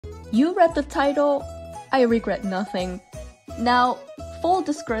You read the title, I regret nothing. Now, full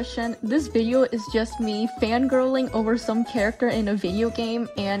discretion, this video is just me fangirling over some character in a video game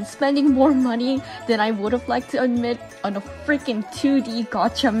and spending more money than I would have liked to admit on a freaking 2D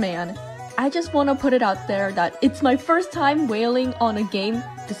gacha man. I just wanna put it out there that it's my first time wailing on a game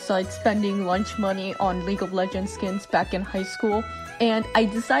besides spending lunch money on League of Legends skins back in high school, and I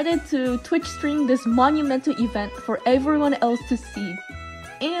decided to Twitch stream this monumental event for everyone else to see,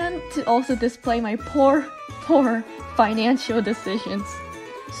 and to also display my poor financial decisions.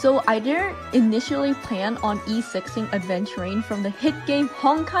 So I didn't initially plan on E6ing Aventurine from the hit game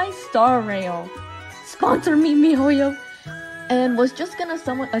Honkai Star Rail. Sponsor me, MiHoYo! And was just gonna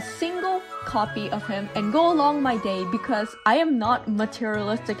summon a single copy of him and go along my day because I am not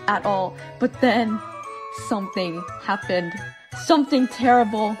materialistic at all. But then, something happened. Something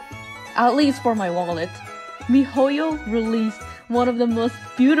terrible. At least for my wallet. MiHoYo released one of the most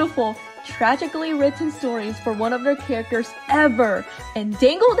beautiful, tragically written stories for one of their characters ever and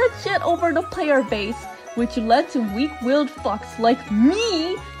dangled that shit over the player base, which led to weak-willed fucks like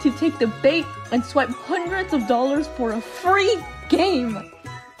me to take the bait and swipe hundreds of dollars for a free game.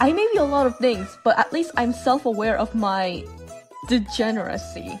 I may be a lot of things, but at least I'm self-aware of my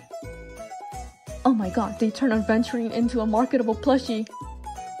degeneracy. Oh my god, they turned Aventurine into a marketable plushie.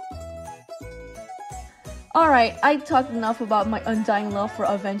 Alright, I talked enough about my undying love for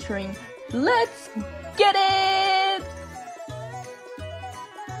Aventurine. Let's get it!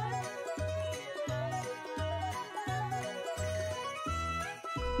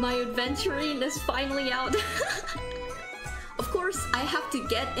 My Aventurine is finally out. Of course, I have to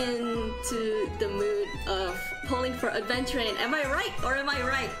get into the mood of pulling for Aventurine. Am I right or am I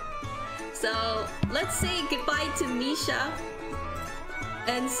right? So let's say goodbye to Misha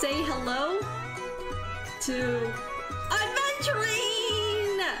and say hello to Aventurine!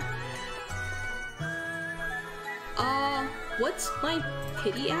 What's my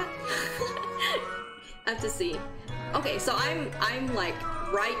pity at? I have to see. Okay, so I'm like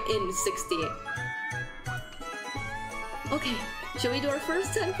right in 60. Okay, should we do our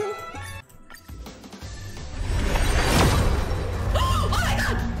first 10 pull? Oh my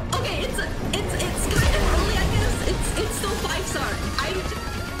god! Okay, it's kind of early, I guess. It's still 5-star.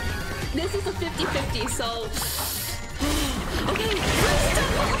 This is a 50-50, so okay, first 10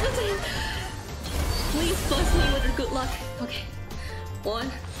 pull of the day. Please bless me with your good luck. Okay.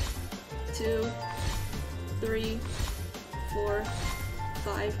 1, 2, 3, 4,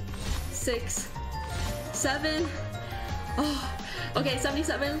 5, 6, 7. Oh, okay,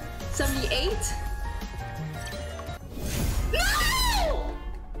 77, 78. No!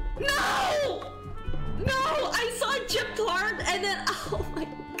 No! No! I saw a gypped heart and then, oh my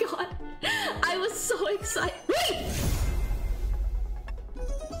god. I was so excited. Wait!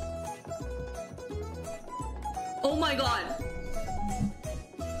 Oh my god.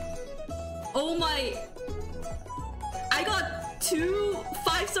 Oh my. I got 2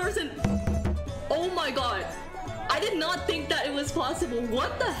 5-stars and oh my god. I did not think that it was possible.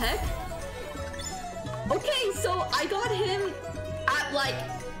 What the heck? Okay, so I got him at like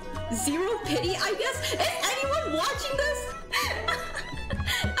 0 pity, I guess. Is anyone watching this?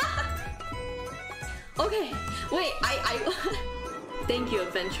 Okay, wait, I thank you,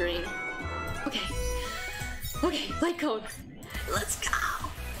 Aventurine. Okay. Okay, light code. Let's go!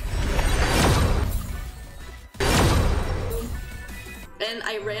 And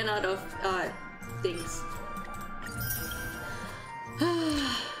I ran out of things.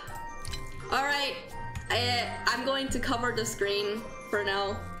 Alright, I'm going to cover the screen for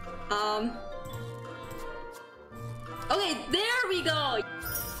now. Okay, there we go!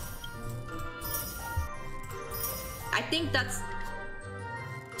 I think that's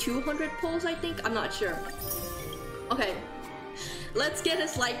 200 pulls, I think? I'm not sure. Okay, let's get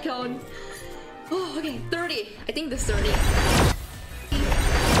his light cone. Oh, okay, 30. I think this 30.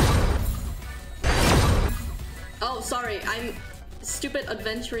 Oh, sorry, I'm... Stupid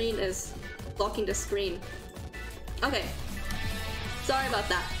Aventurine is blocking the screen. Okay. Sorry about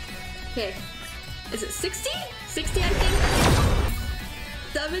that. Okay. Is it 60? 60, I think?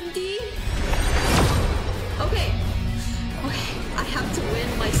 70? Okay. Okay, I have to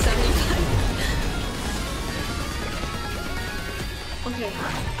win my 75. Okay.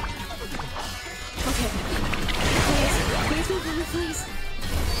 Okay. Please.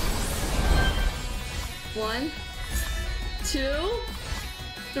 1, 2,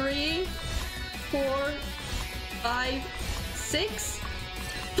 3, 4, 5, 6.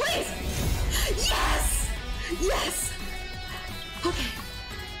 Please! Yes! Yes! Okay.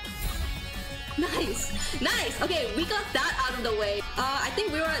 Nice! Nice! Okay, we got that out of the way. I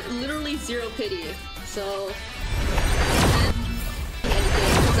think we were at literally 0 pity. So... anything,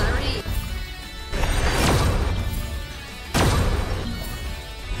 because I already...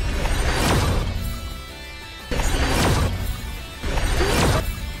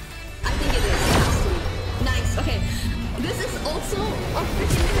 I think it is. It has to be. Nice. Okay. This is also a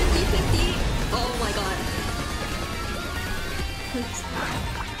freaking 50-50. Oh my god. Please.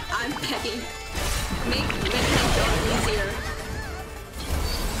 I'm begging. Make my job easier.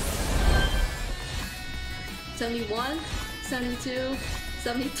 71, 72,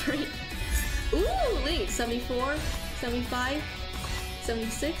 73. Ooh, Link. 74, 75,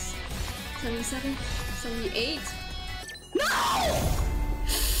 76, 77, 78. No!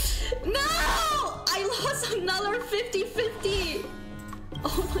 No! I lost another 50-50!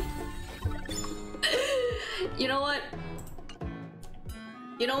 Oh my... You know what?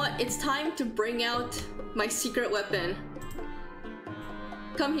 You know what? It's time to bring out my secret weapon.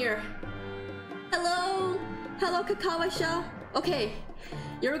 Come here. Hello? Hello, Kakawasha? Okay.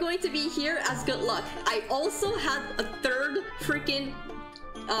 You're going to be here as good luck. I also had a third freaking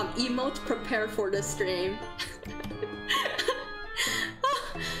emote prepared for this stream.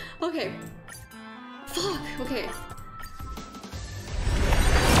 Okay. Fuck, okay.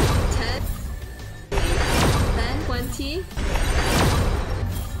 10, 20.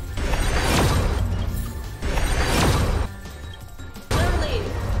 Literally.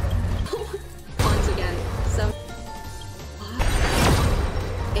 Once again.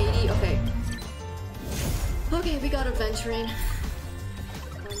 80, okay. Okay, we got Aventurine.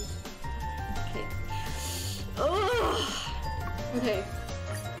 Okay. Ugh. Okay.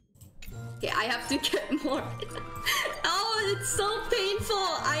 Okay, I have to get more. Oh, it's so painful.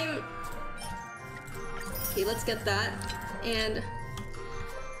 Okay, let's get that. And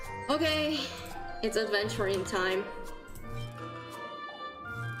okay, it's Aventurine time.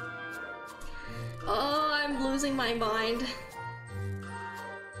 Oh, I'm losing my mind.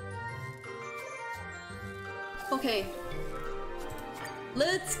 Okay,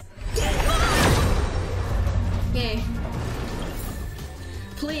 let's get more. Okay,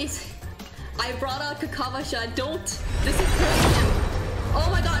 please. I brought out Kakawasha, don't disappoint him! Oh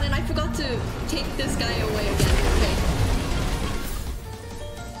my god, and I forgot to take this guy away again. Okay.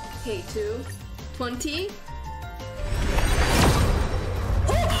 Okay, 2, 20.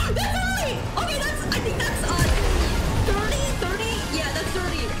 Oh! That's early! Okay, that's, I think that's 30? 30? Yeah, that's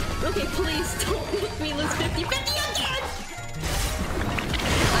 30. Okay, please don't make me lose 50. 50 again!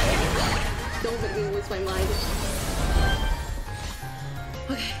 Don't make me lose my mind.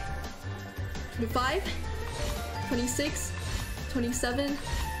 Okay. 25, 26, 27,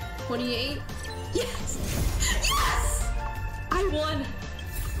 28. Yes! Yes! I won!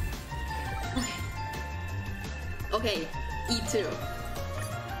 Okay. Okay, E2.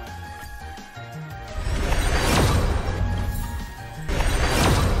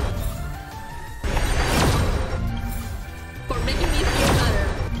 For making me feel better.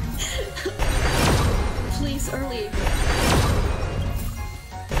 Please, early.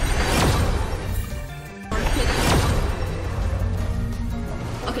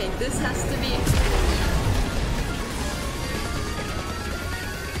 Okay, this has to be...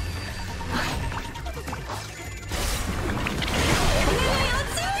 Okay,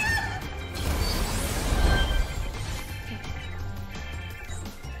 let's do it! Okay.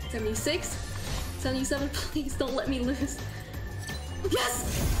 76, 77, please don't let me lose. Yes!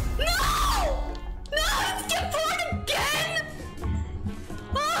 No! No, let's get bored again!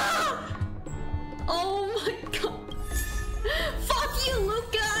 Ah! Oh my god. Fuck you,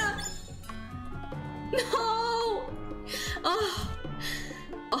 Luca! No! Oh.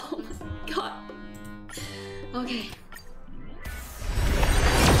 Oh my god. Okay.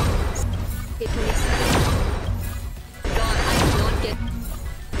 Okay, 27. God, I did not get...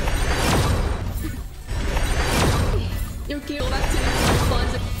 Okay, go back to my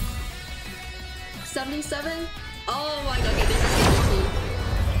funds. 77? Oh my god, okay, this is guaranteed.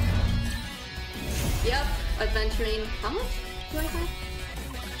 Yep, Aventurine. How much do I have?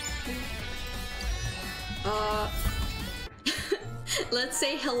 Let's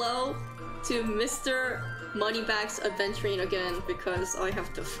say hello to Mr. Moneybags Aventurine again because I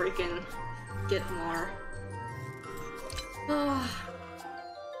have to freaking get more.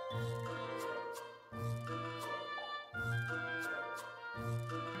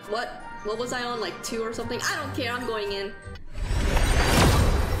 What was I on, like 2 or something? I don't care, I'm going in.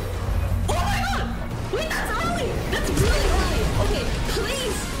 Oh my god! Wait, that's early! That's really early! Okay,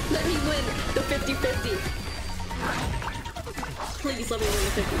 please let me win the 50-50. Please let me win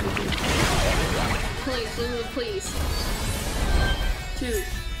the 50-50. Please. 2,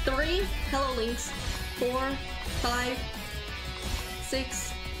 3. Hello, links. 4, 5,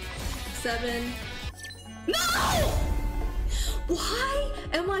 6, 7. No! Why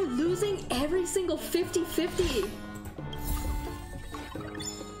am I losing every single 50-50?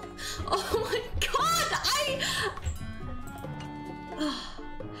 Oh my god,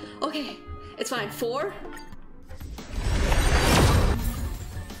 okay, it's fine. 4.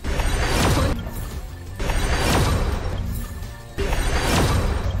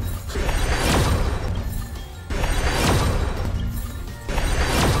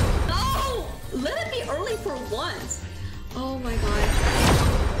 No! Let it be early for once. Oh my god.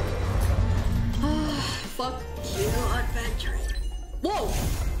 Fuck you, Aventurine. Whoa!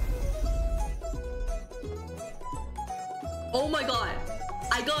 Oh my god,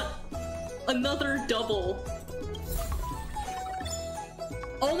 I got another double.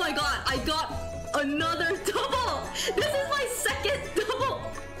 Oh my god, I got another double. This is my second double.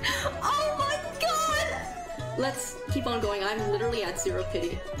 Oh my god. Let's keep on going. I'm literally at 0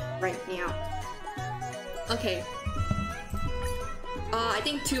 pity right now. Okay. I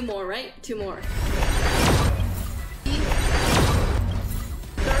think 2 more, right? 2 more.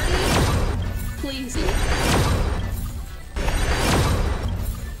 30. Please.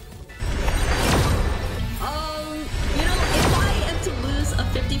 A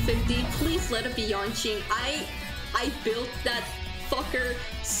 50-50, please let it be Yanqing. I built that fucker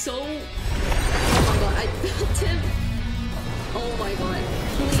so... Oh my god, I built him. Oh my god.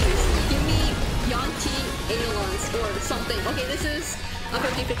 Please, give me Yanqing Aelons or something. Okay, this is a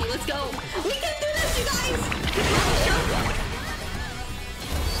 50-50. Let's go. We can do this, you guys!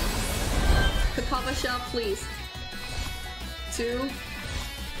 Kakava shop, please. 2,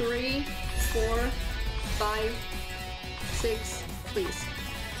 3, 4, 5, 6, please.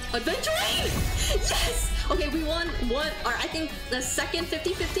 Aventurine! Yes! Okay, we won one, or I think the second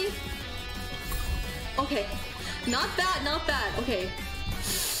 50-50? Okay. Not bad, not bad. Okay.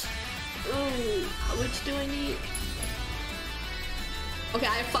 Ooh, which do I need? Okay,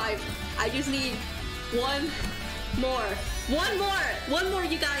 I have 5. I just need 1 more. 1 more! 1 more,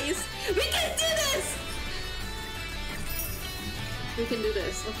 you guys! We can do this! We can do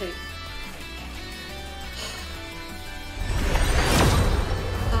this, okay.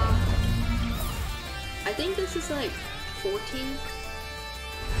 I think this is like 14,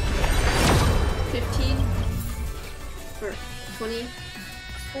 15, or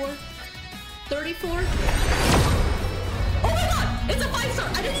 24, 34. Oh my god! It's a 5-star!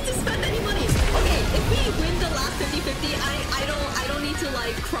 I didn't need to spend any money! Okay, if we win the last 50-50, I don't need to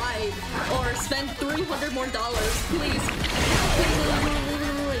like cry or spend $300 more. Please.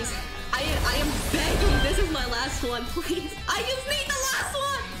 Please. I am begging, this is my last one, please. I just need the last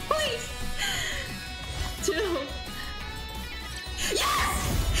one! Please! 2. Yes!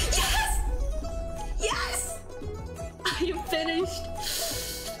 Yes! Yes! I am finished.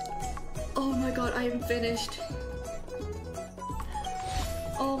 Oh my god, I am finished.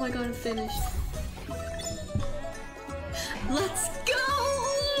 Oh my god, I'm finished. Let's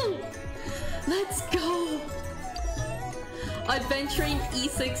go! Let's go! Aventurine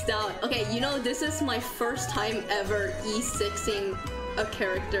E6 down. Okay, you know, this is my first time ever E6ing a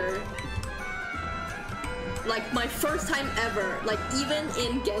character. Like, my first time ever. Like, even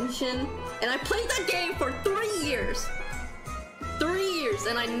in Genshin. And I played that game for 3 years. 3 years,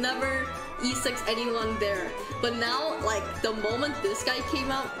 and I never E6 anyone there. But now, like, the moment this guy came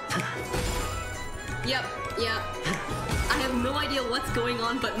out... Yep, yeah. I have no idea what's going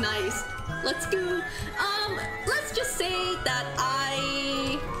on, but nice. Let's go. Let's just say that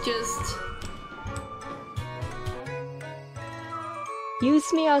I just...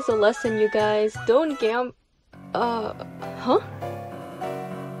 Use me as a lesson, you guys. Don't huh?